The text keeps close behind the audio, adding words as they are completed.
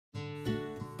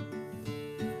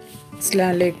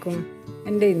അസ്സലാമലൈക്കും.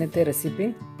 എൻ്റെ ഇന്നത്തെ റെസിപ്പി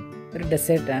ഒരു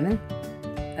ഡെസേർട്ടാണ്.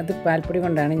 അത് പാൽപ്പൊടി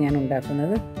കൊണ്ടാണ് ഞാൻ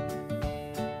ഉണ്ടാക്കുന്നത്.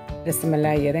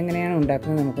 രസമലായി അതെങ്ങനെയാണ്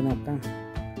ഉണ്ടാക്കുന്നത് നമുക്ക് നോക്കാം.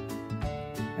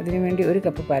 അതിനുവേണ്ടി 1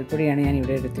 കപ്പ് പാൽപ്പൊടിയാണ് ഞാൻ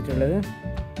ഇവിടെ എടുത്തിട്ടുള്ളത്.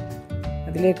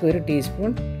 അതിലേക്ക് 1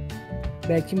 ടീസ്പൂൺ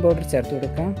ബേക്കിംഗ് പൗഡർ ചേർത്ത്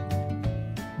കൊടുക്കാം.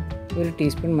 1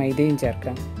 ടീസ്പൂൺ മൈദയും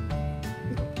ചേർക്കാം.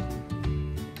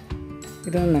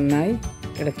 ഇതൊന്ന് നന്നായി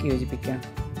ഇളക്കി യോജിപ്പിക്കാം.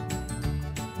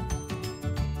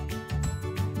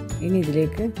 ഇനി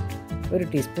ഇതിലേക്ക് 1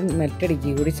 ടീസ്പൂൺ മെൽറ്റഡ്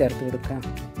ഗീ കൂടി ചേർത്ത് കൊടുക്കാം.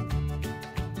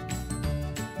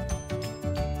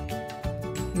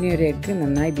 ഇനി ഒരു എഗ്ഗ്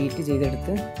നന്നായി ബീറ്റ്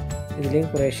ചെയ്തെടുത്ത് ഇതിലേക്ക്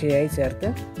കുറേശ്ശെയായി ചേർത്ത്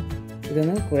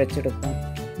ഇതൊന്ന് കുഴച്ചെടുക്കാം.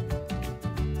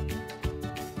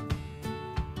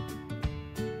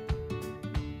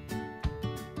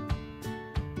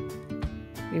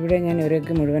 ഇവിടെ ഞാൻ ഒരു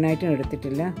എഗ്ഗ് മുഴുവനായിട്ടും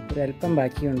എടുത്തിട്ടില്ല, ഒരല്പം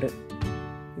ബാക്കിയുണ്ട്.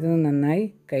 ഇതൊന്ന് നന്നായി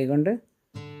കൈകൊണ്ട്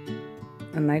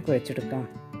നന്നായി കുഴച്ചെടുക്കാം.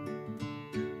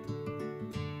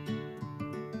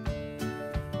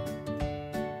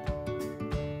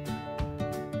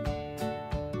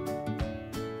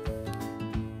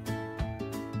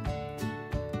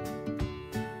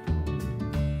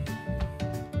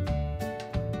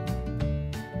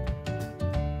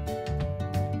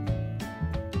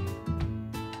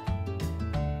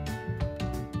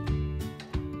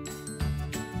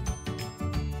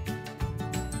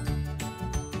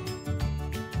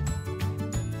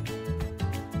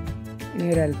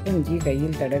 ഇനി ഒരല്പം ഗീ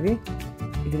കയ്യിൽ തടവി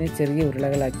ഇതിനെ ചെറിയ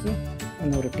ഉരുളകളാക്കി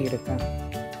ഒന്ന് ഉരുട്ടിയെടുക്കാം.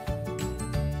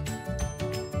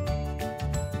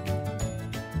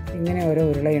 ഇങ്ങനെ ഓരോ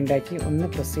ഉരുളയുണ്ടാക്കി ഒന്ന്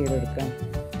പ്രസ് ചെയ്തെടുക്കാം.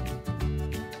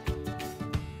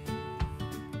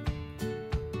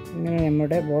 ഇങ്ങനെ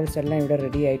നമ്മുടെ ബോൾസ് എല്ലാം ഇവിടെ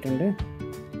റെഡി ആയിട്ടുണ്ട്.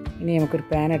 ഇനി നമുക്കൊരു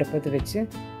പാൻ അടുപ്പത്ത് വെച്ച്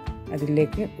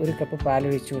അതിലേക്ക് 1 കപ്പ്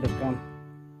പാലൊഴിച്ച് കൊടുക്കാം.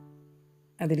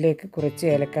 അതിലേക്ക് കുറച്ച്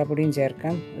ഏലക്കാപ്പൊടിയും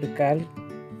ചേർക്കാം. 1/4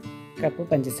 കപ്പ്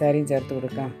പഞ്ചസാരയും ചേർത്ത്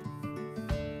കൊടുക്കാം.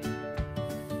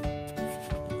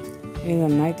 ഇനി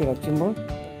നന്നായി തിളയ്ക്കുമ്പോൾ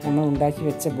നമ്മൾ ഉണ്ടാക്കി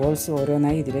വെച്ച ബോൾസ്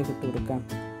ഓരോന്നായി ഇതിലേക്ക് ഇട്ട് കൊടുക്കാം.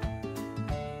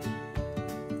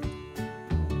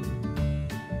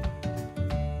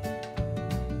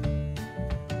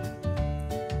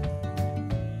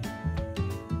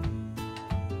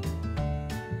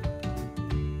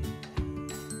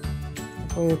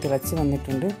 അപ്പോൾ ഇത് തിളച്ച്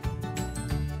വന്നിട്ടുണ്ട്.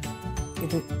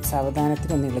 ഇത്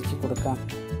സാവധാനത്തിൽ ഒന്ന് ഇളക്കി കൊടുക്കാം.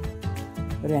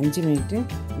 ഒരു 5 മിനിറ്റ്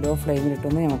ലോ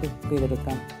ഫ്ലെയിമിലിട്ടൊന്ന് നമുക്ക് കുക്ക്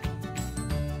ചെയ്തെടുക്കാം.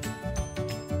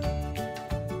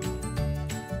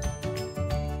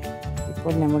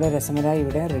 ഇപ്പോൾ നമ്മുടെ രസമലായി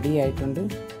ഇവിടെ റെഡി ആയിട്ടുണ്ട്.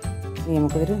 ഇനി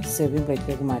നമുക്കിതൊരു സെർവിങ്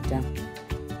പ്ലേറ്റിലേക്ക് മാറ്റാം.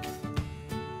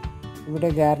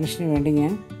 ഇവിടെ ഗാർണിഷിന് വേണ്ടി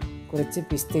ഞാൻ കുറച്ച്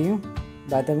പിസ്തയും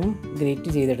ബദമും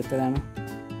ഗ്രേറ്റ് ചെയ്തെടുത്തതാണ്.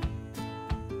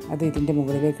 അത് ഇതിൻ്റെ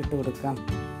മുകളിലേക്ക് ഇട്ട് കൊടുക്കാം.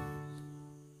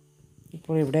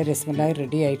 ഇപ്പോൾ ഇവിടെ രസമലായി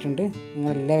റെഡി ആയിട്ടുണ്ട്.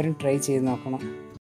 നിങ്ങളെല്ലാവരും ട്രൈ ചെയ്ത് നോക്കണം.